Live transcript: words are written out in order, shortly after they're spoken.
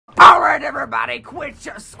Alright, everybody, quit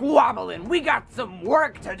your squabbling. We got some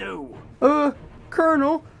work to do.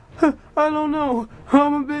 Colonel, I don't know.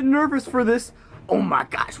 I'm a bit nervous for this. Oh my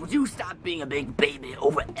gosh, would you stop being a big baby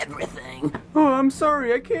over everything? Oh, I'm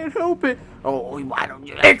sorry, I can't help it. Oh, why don't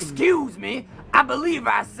you... Excuse me, I believe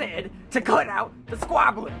I said to cut out the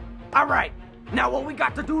squabbling. Alright, now what we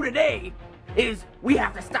got to do today is we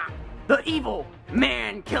have to stop the evil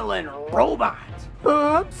man-killing robot.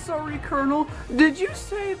 I'm sorry, Colonel. Did you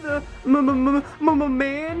say the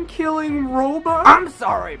man-killing robot? I'm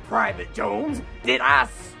sorry, Private Jones. Did I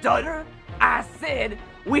stutter? I said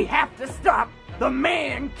we have to stop the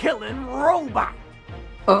man-killing robot.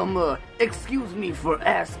 Excuse me for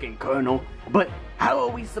asking, Colonel, but how are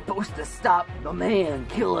we supposed to stop the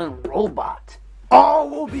man-killing robot? All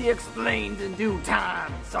will be explained in due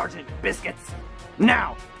time, Sergeant Biscuits.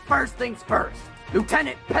 Now, first things first,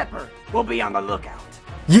 Lieutenant Pepper will be on the lookout.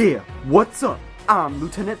 Yeah, what's up? I'm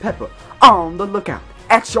Lieutenant Pepper, on the lookout,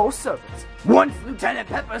 at your service. Once Lieutenant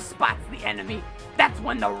Pepper spots the enemy, that's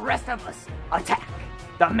when the rest of us attack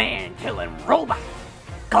the man-killing robot.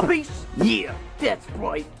 Capiche? Yeah, that's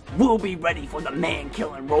right. We'll be ready for the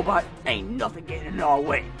man-killing robot. Ain't nothing getting in our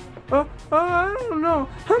way. I don't know.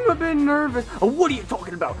 I'm a bit nervous. What are you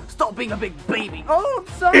talking about? Stop being a big baby. Oh, I'm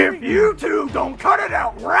sorry. If you two don't cut it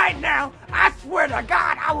out right now, I swear to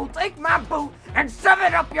God, I will take my boot and shove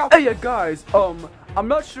it up your... Hey, guys, I'm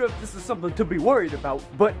not sure if this is something to be worried about,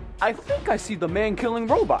 but I think I see the man-killing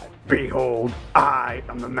robot. Behold, I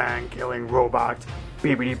am the man-killing robot.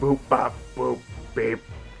 Beepity boop bop boop beep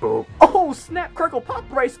boop. Oh, snap, crackle, pop,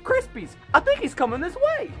 Rice Krispies. I think he's coming this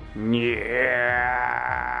way. Yeah.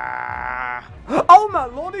 Oh, my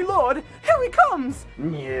lordy lord, here he comes.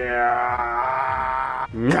 Yeah.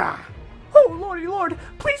 Nah. Oh, lordy lord,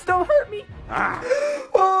 please don't hurt me.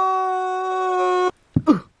 Oh.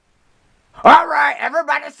 All right,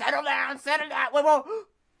 everybody settle down, settle down. Wait, whoa.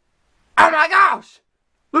 Oh my gosh!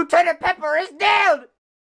 Lieutenant Pepper is dead!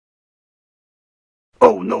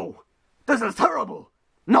 Oh no, this is terrible.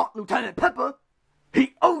 Not Lieutenant Pepper.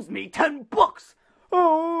 He owes me 10 bucks.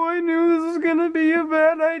 Oh, I knew this was gonna be a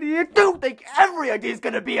bad idea. You think every idea is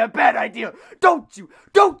gonna be a bad idea, don't you?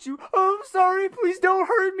 Don't you? Oh, I'm sorry, please don't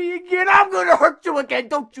hurt me again. I'm gonna hurt you again.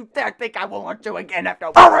 Don't you dare think I won't hurt you again after...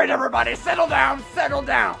 All right, everybody, settle down,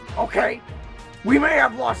 okay? We may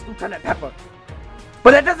have lost Lieutenant Pepper,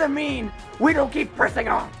 but that doesn't mean we don't keep pressing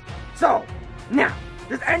on. So, now,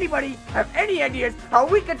 does anybody have any ideas how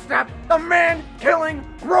we can stop the man-killing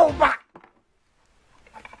robot?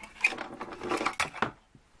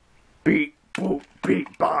 Beep boop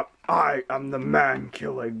beep bop. I am the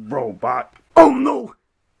man-killing robot. Oh no!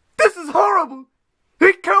 This is horrible!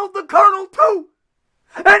 He killed the Colonel too!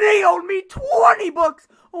 And he owed me 20 bucks!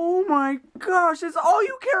 Oh my gosh, is all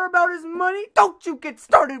you care about is money? Don't you get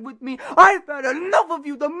started with me! I've had enough of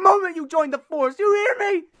you the moment you joined the force, you hear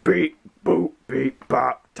me? Beep boop beep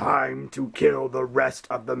bop. Time to kill the rest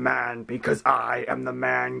of the man because I am the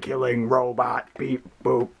man-killing robot. Beep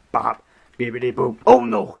boop bop. Beepity boop. Oh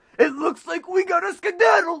no! It looks like we got a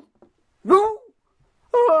skedaddle! No!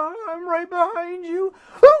 Oh, I'm right behind you.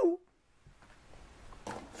 Oh!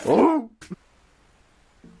 Oh.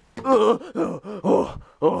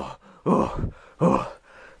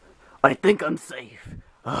 I think I'm safe.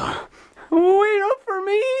 Wait up for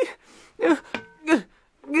me!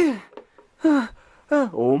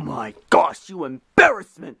 Oh my gosh, you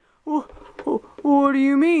embarrassment! What do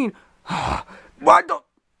you mean? Why don't...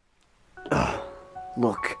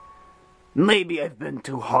 Look, maybe I've been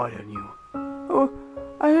too hard on you. Oh,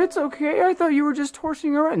 it's okay. I thought you were just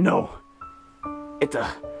horsing around. No.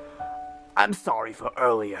 I'm sorry for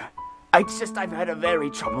earlier. I've had a very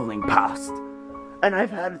troubling past. And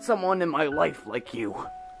I've had someone in my life like you.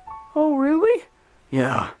 Oh, really?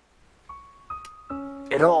 Yeah.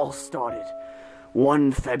 It all started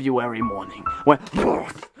one February morning when...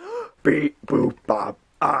 Beep boop bop.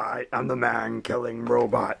 I am the man-killing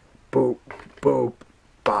robot. Boop boop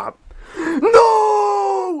bop.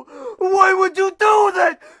 No! Why would you do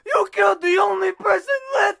that? You killed the only person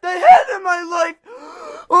left ahead in my life.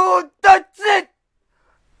 Oh, that's it.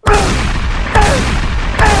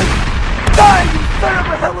 Die, you son of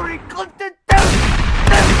a Hillary Clinton!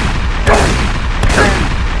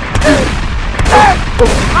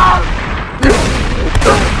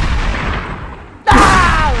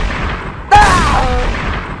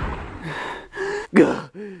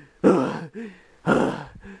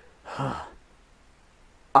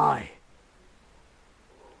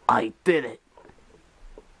 I did it.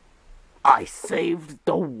 I saved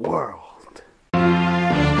the world.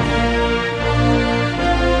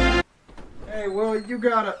 Hey, well, you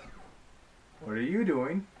gotta... What are you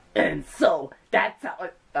doing? And so, that's how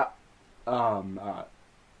it...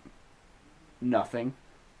 Nothing.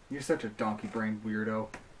 You're such a donkey-brained weirdo.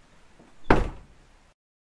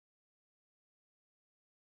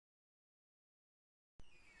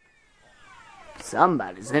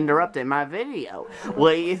 Somebody's interrupting my video.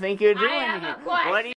 What do you think you're doing here? What do you